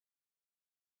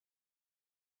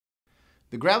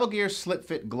The Gravel Gear Slip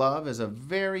Fit Glove is a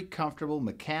very comfortable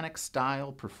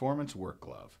mechanic-style performance work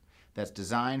glove that's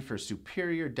designed for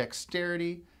superior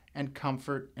dexterity and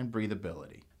comfort and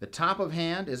breathability. The top of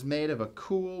hand is made of a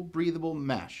cool, breathable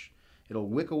mesh. It'll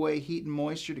wick away heat and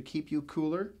moisture to keep you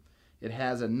cooler. It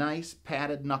has a nice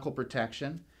padded knuckle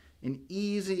protection, an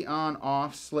easy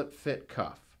on-off slip-fit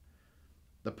cuff.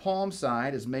 The palm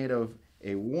side is made of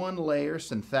a one-layer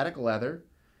synthetic leather.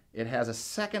 It has a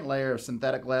second layer of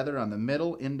synthetic leather on the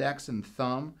middle, index, and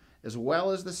thumb, as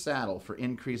well as the saddle for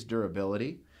increased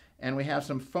durability. And we have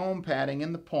some foam padding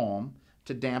in the palm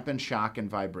to dampen shock and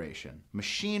vibration.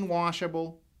 Machine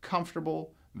washable,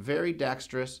 comfortable, very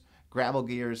dexterous, Gravel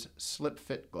Gear's Slip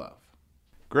Fit Glove.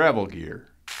 Gravel Gear.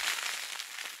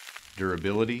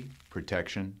 Durability,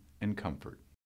 protection, and comfort.